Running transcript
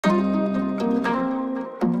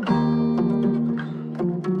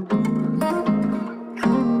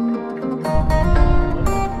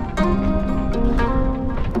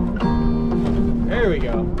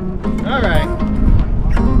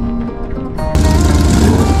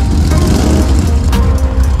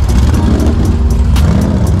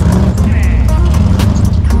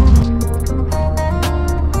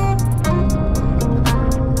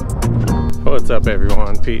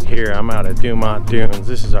Pete here. I'm out at Dumont Dunes.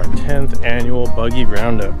 This is our 10th annual Buggy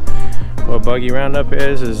Roundup. What Buggy Roundup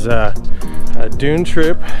is a dune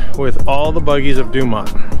trip with all the buggies of Dumont.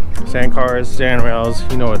 Sandcars, sand rails,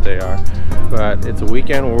 you know what they are. But it's a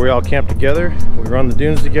weekend where we all camp together, we run the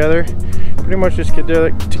dunes together, pretty much just get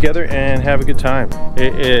together and have a good time.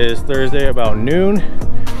 It is Thursday about noon.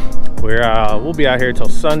 We'll be out here till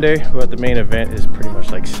Sunday, but the main event is pretty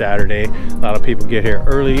much like Saturday. A lot of people get here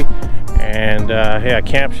early, and yeah,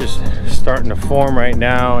 camp's just starting to form right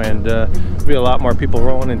now, and there'll be a lot more people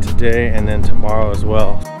rolling in today and then tomorrow as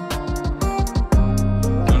well.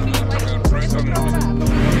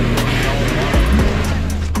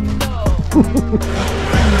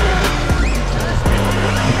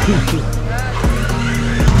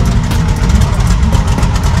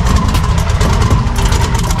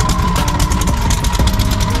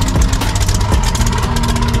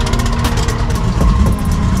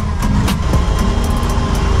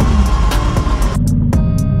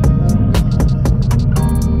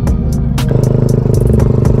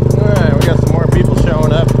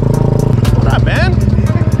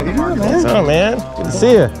 Oh man, good to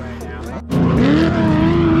see you.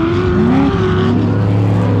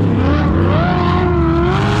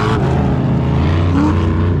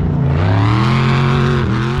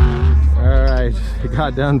 All right, we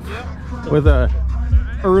got done with a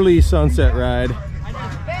early sunset ride.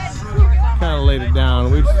 Kind of laid it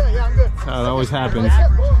down. How it always happens.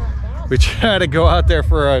 We try to go out there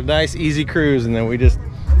for a nice easy cruise, and then we just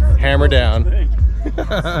hammer down.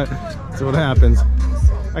 That's what happens.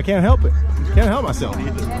 I can't help it. Can't help myself.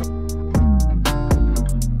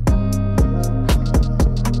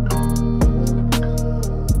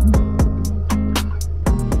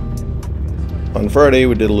 On Friday,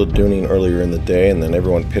 we did a little duning earlier in the day, and then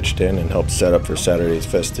everyone pitched in and helped set up for Saturday's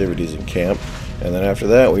festivities in camp. And then after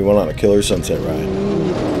that, we went on a killer sunset ride.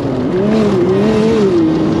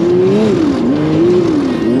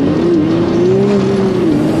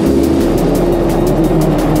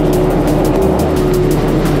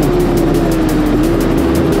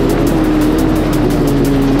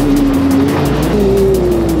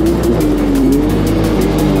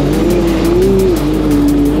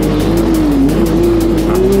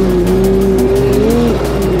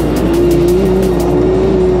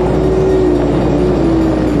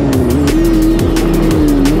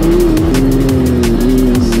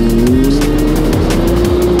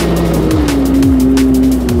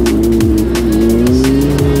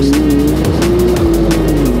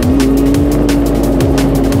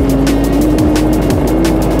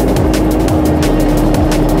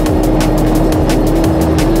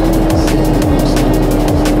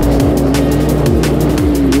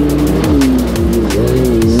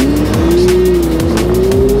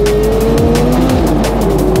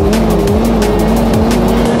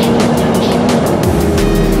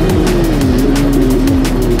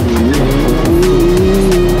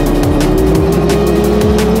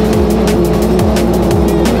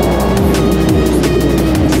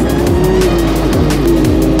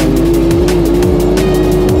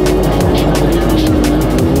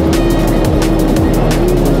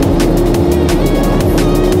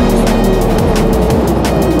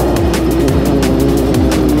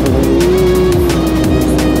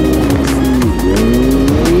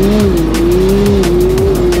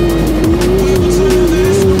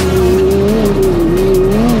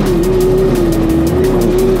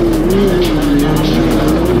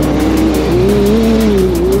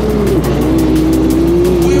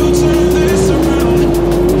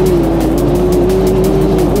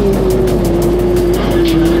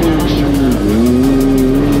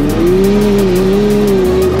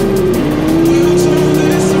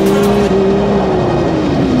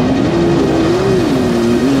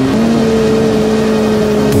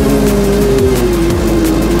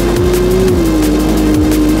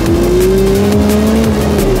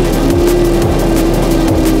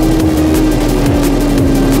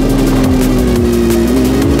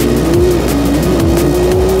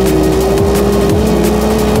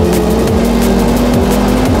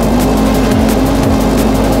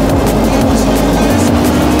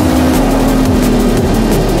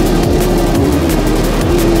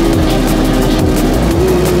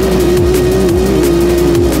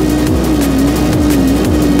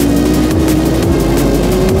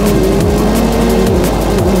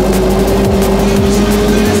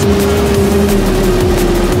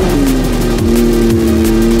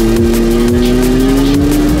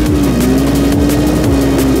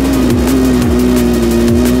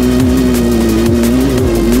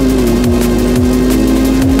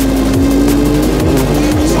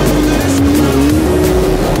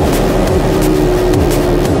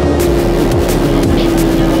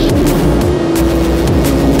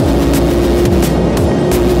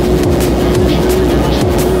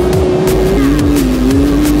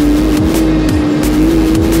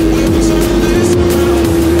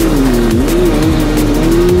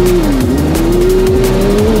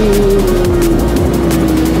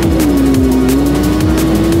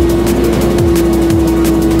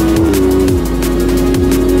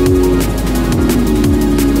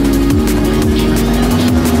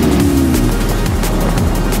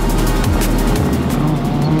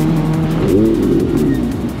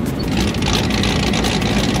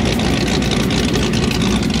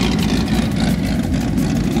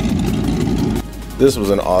 This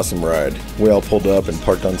was an awesome ride. We all pulled up and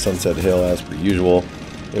parked on Sunset Hill as per usual.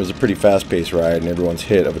 It was a pretty fast-paced ride and everyone's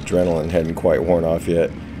hit of adrenaline hadn't quite worn off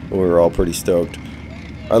yet, but we were all pretty stoked.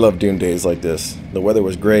 I love dune days like this. The weather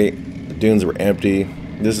was great, the dunes were empty.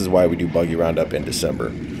 This is why we do Buggy Roundup in December.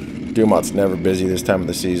 Dumont's never busy this time of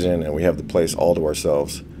the season and we have the place all to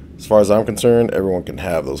ourselves. As far as I'm concerned, everyone can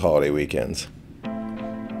have those holiday weekends.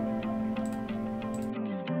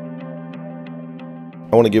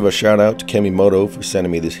 I want to give a shout out to Kemi Moto for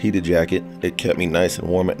sending me this heated jacket. It kept me nice and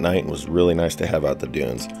warm at night and was really nice to have out the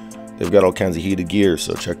dunes. They've got all kinds of heated gear,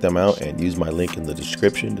 so check them out and use my link in the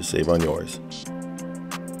description to save on yours.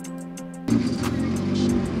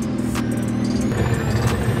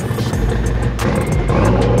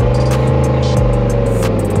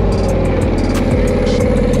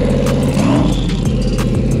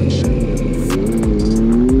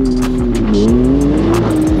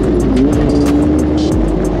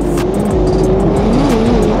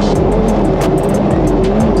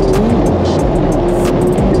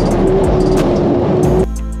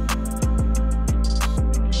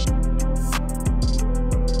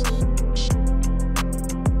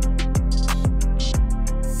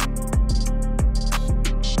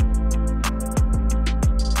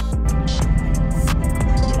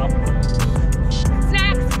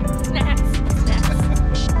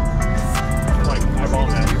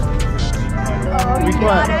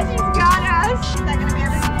 Got us, he's got us. Is that gonna be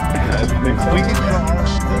everything?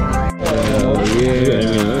 Oh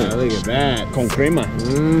yeah, look at that. Con crema.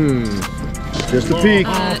 Just a peek.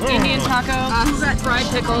 Indian taco, fried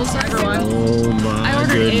pickles, everyone. Oh my I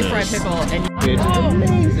ordered goodness. a fried pickle and It's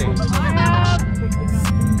amazing.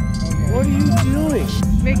 What are you doing?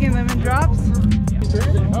 Making lemon drops.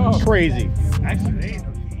 Crazy.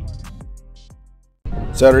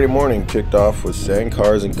 Saturday morning kicked off with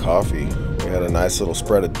sandcars and coffee. We had a nice little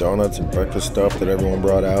spread of donuts and breakfast stuff that everyone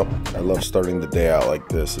brought out. I love starting the day out like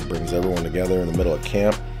this. It brings everyone together in the middle of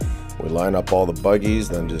camp. We line up all the buggies,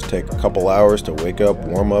 then just take a couple hours to wake up,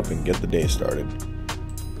 warm up, and get the day started.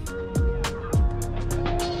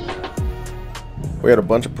 We had a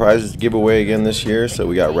bunch of prizes to give away again this year, so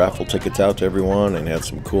we got raffle tickets out to everyone and had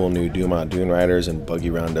some cool new Dumont Dune riders and Buggy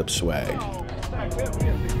Roundup swag.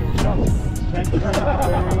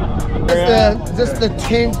 Is this the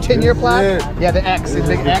 10-year plaque? Yeah, the X, the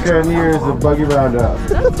big X. 10 years of Buggy Roundup.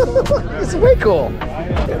 It's way cool.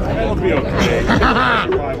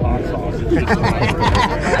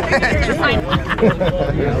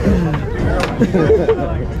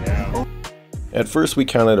 At first we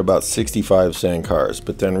counted about 65 sandcars,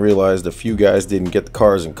 but then realized a few guys didn't get the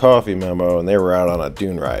cars and coffee memo and they were out on a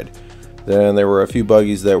dune ride. Then there were a few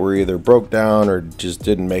buggies that were either broke down or just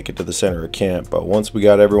didn't make it to the center of camp, but once we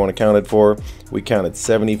got everyone accounted for, we counted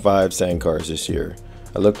 75 sandcars this year.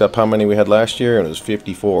 I looked up how many we had last year and it was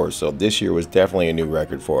 54, so this year was definitely a new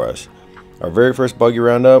record for us. Our very first Buggy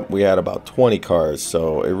Roundup, we had about 20 cars,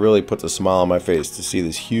 so it really puts a smile on my face to see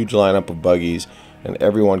this huge lineup of buggies and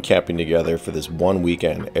everyone camping together for this one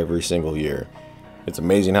weekend every single year. It's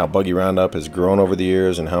amazing how Buggy Roundup has grown over the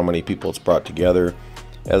years and how many people it's brought together.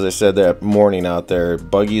 As I said that morning out there,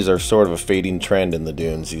 buggies are sort of a fading trend in the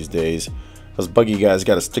dunes these days. Us buggy guys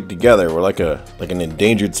got to stick together. We're like an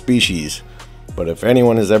endangered species. But if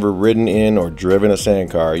anyone has ever ridden in or driven a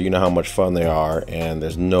sandcar, you know how much fun they are, and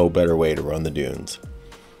there's no better way to run the dunes.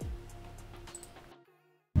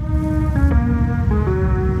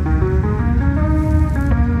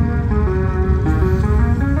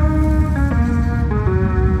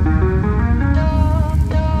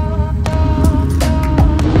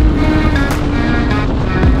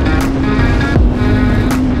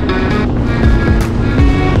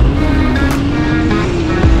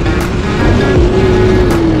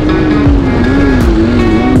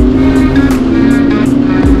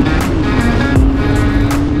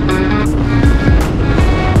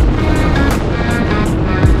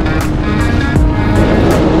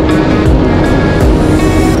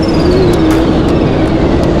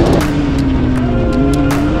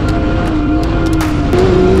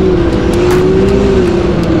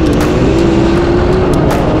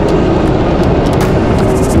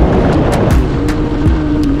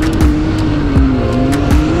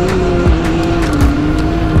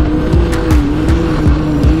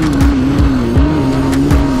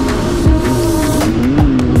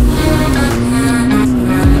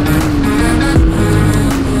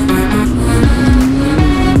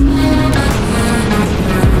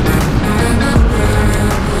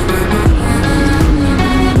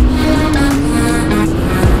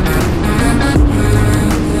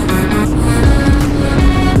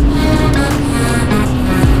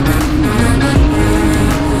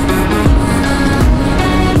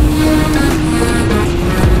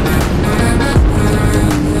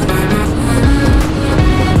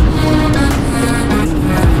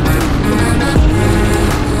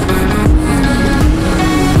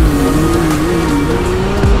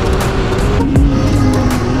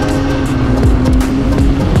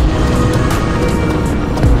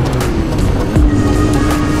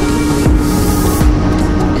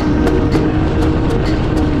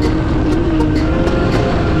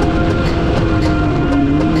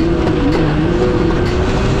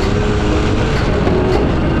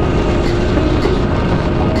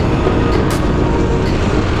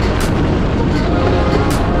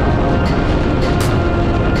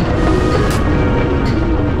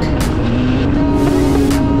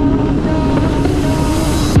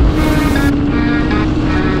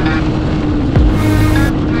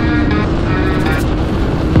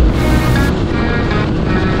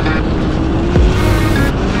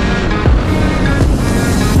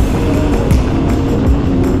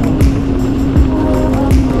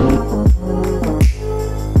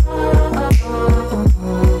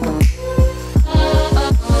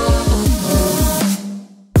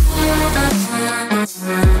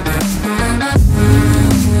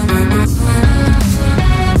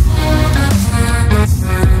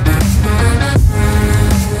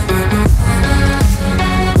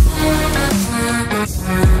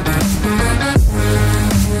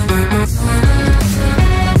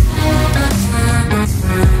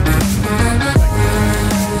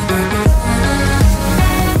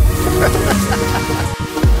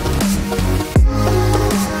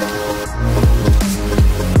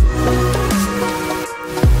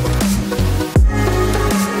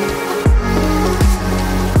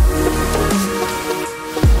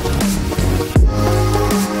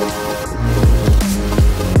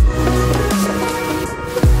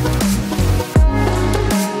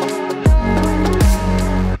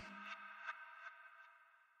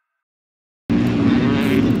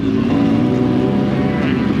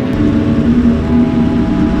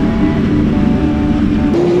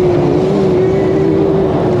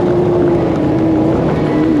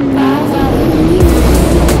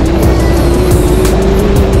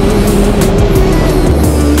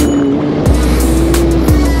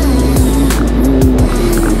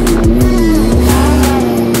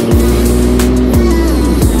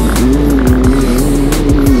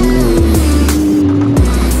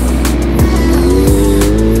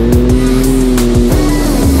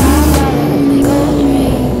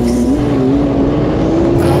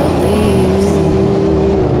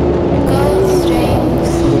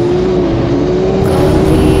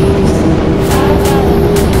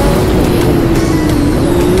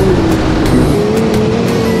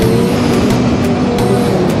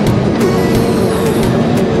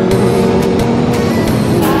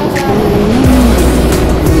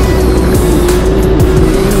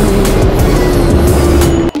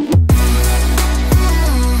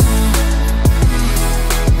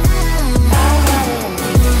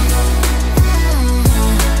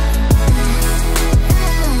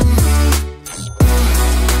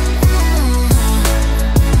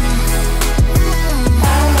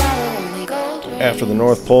 After the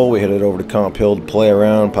North Pole, we headed over to Comp Hill to play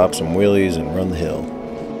around, pop some wheelies, and run the hill.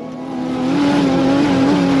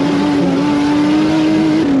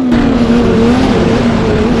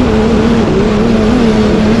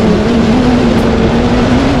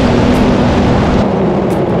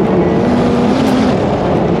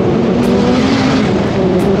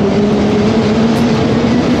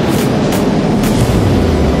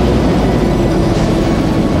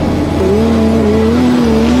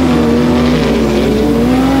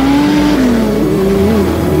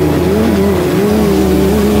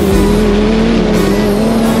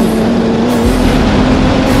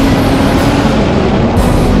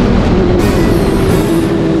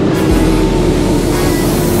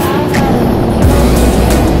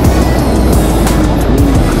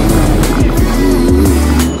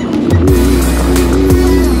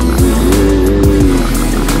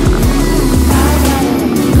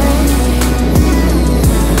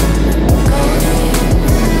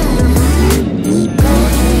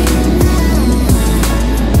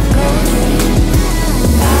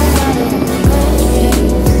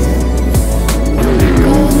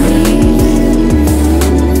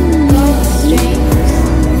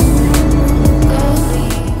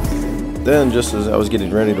 Then, just as I was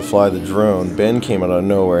getting ready to fly the drone, Ben came out of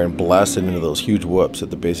nowhere and blasted into those huge whoops at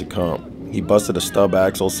the base of Comp. He busted a stub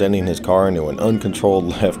axle, sending his car into an uncontrolled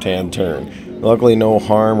left-hand turn. Luckily, no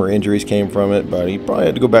harm or injuries came from it, but he probably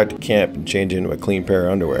had to go back to camp and change into a clean pair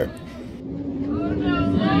of underwear.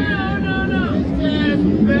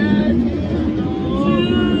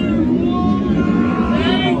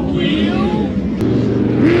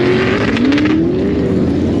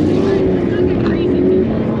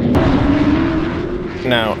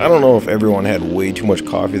 Now, I don't know if everyone had way too much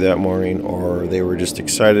coffee that morning or they were just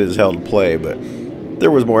excited as hell to play, but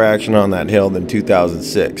there was more action on that hill than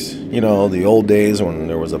 2006. You know, the old days when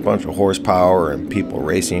there was a bunch of horsepower and people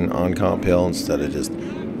racing on Comp Hill instead of just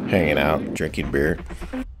hanging out, drinking beer.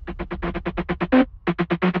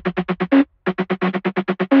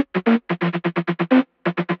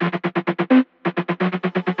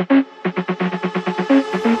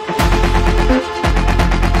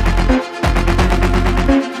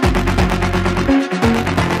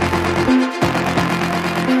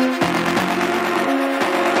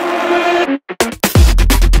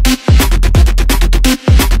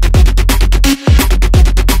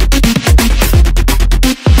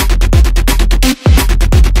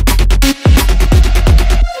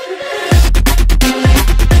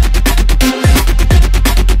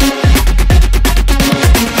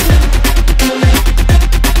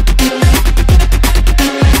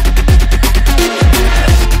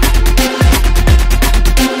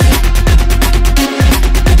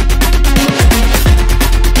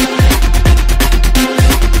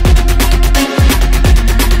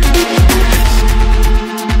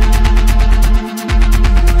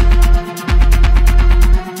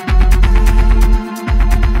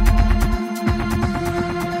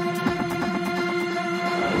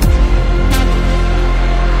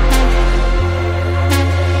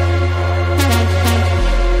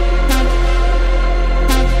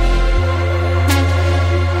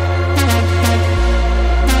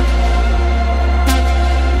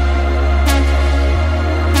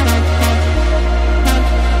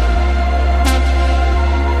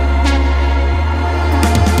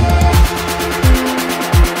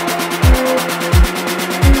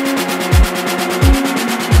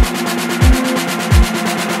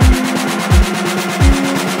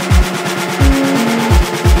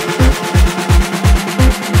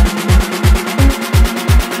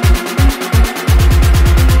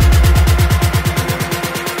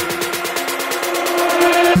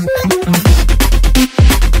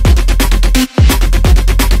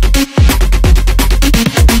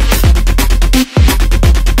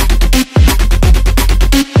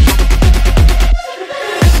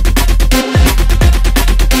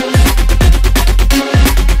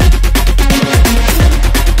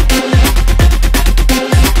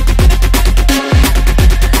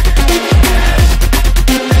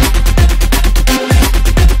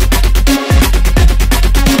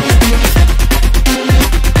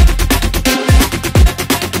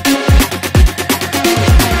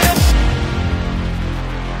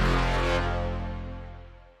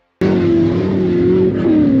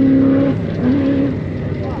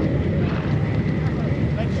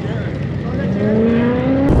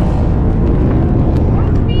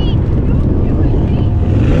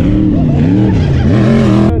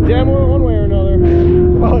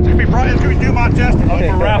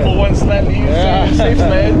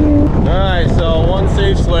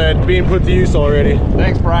 Being put to use already.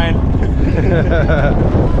 Thanks, Brian.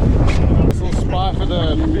 This little spot spot for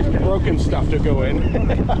the broken stuff to go in.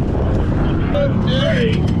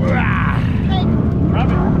 Grab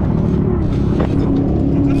it.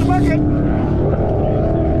 In the bucket.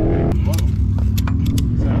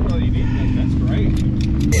 Is that all you need? That's great.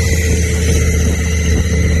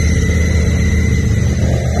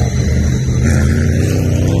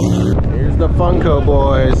 Here's the Funko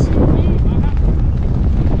boys.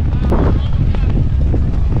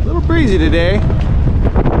 A little breezy today.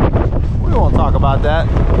 We won't talk about that.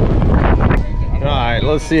 All right,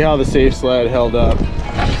 let's see how the safe sled held up.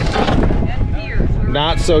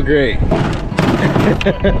 Not so great. And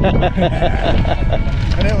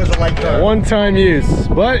it was like that. One-time use,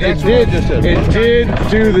 but it did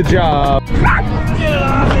do the job.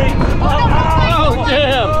 Oh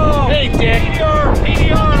damn! Hey Dick!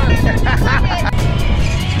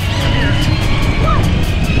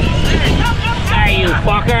 Hey you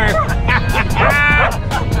fucker!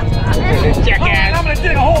 Jackass! I'm gonna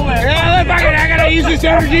dig a hole there. Yeah, look, I gotta use this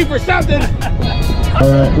energy for something. All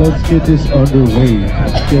right, let's get this underway.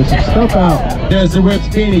 Get some stuff out. There's the Whips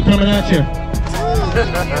Beanie coming at you.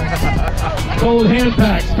 Cold hand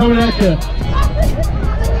packs coming at you.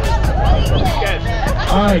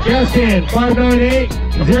 All right, gas can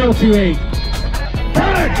 598-028.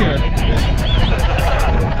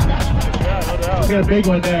 We got a big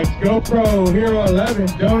one next. GoPro Hero 11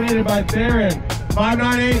 donated by Theron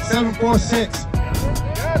 598-746.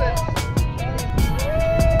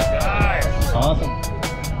 Awesome.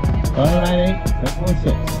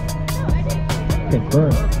 598-746.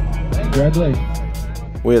 Confirmed. Congratulations.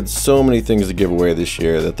 We had so many things to give away this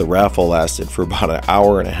year that the raffle lasted for about an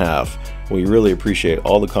hour and a half. We really appreciate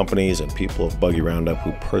all the companies and people of Buggy Roundup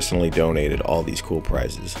who personally donated all these cool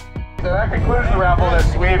prizes. So that concludes the raffle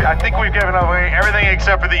this week. I think we've given away everything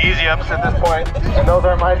except for the easy ups at this point, and those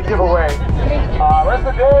aren't mine to give away. Rest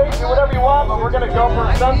of the day, do whatever you want, but we're going to go for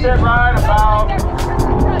a sunset ride about,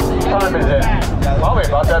 what time is it? Probably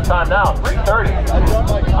about that time now, 3:30.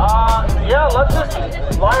 Yeah, let's just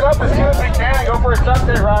line up as soon as we can and go for a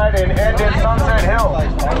sunset ride and end in Sunset Hill.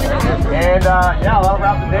 And yeah, that'll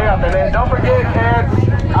wrap the day up. And then don't forget, kids,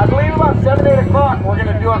 I believe about 7, 8 o'clock, we're going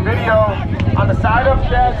to do a video on the side of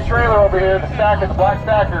Chad's trailer over here, the stacker, the black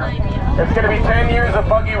stacker. It's going to be 10 years of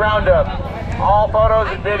Buggy Roundup. All photos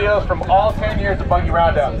and videos from all 10 years of Buggy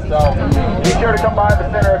Roundup. So be sure to come by the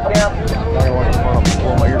center of camp.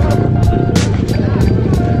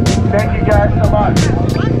 Thank you guys so much.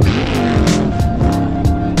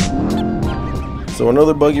 So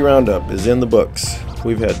another Buggy Roundup is in the books.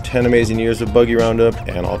 We've had 10 amazing years of Buggy Roundup,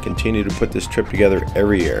 and I'll continue to put this trip together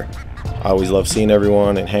every year. I always love seeing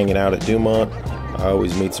everyone and hanging out at Dumont. I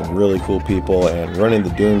always meet some really cool people, and running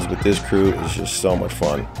the dunes with this crew is just so much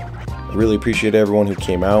fun. I really appreciate everyone who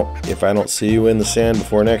came out. If I don't see you in the sand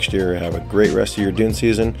before next year, have a great rest of your dune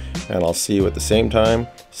season, and I'll see you at the same time,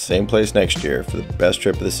 same place next year for the best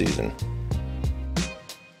trip of the season.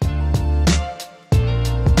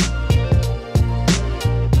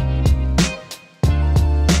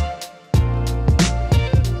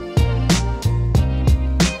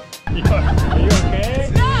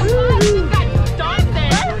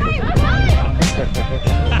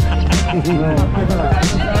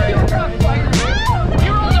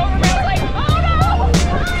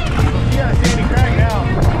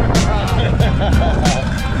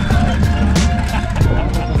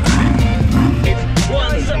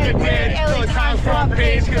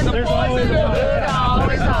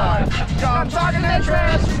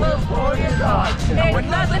 Ain't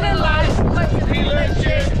nothing in life but to be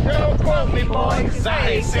legit. Don't quote me, boy, 'cause I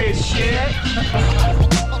ain't say shit.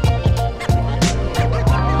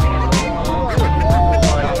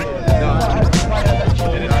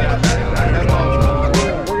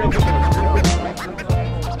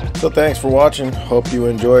 So thanks for watching. Hope you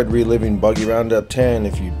enjoyed reliving Buggy Roundup 10.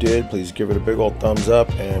 If you did, please give it a big old thumbs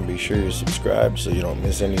up and be sure you subscribe so you don't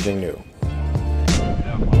miss anything new.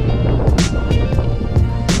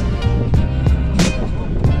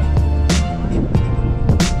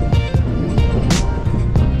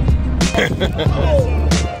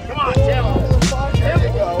 Come on, Tim. There we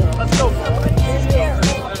go. Let's go.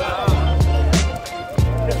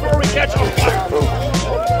 Before we catch them.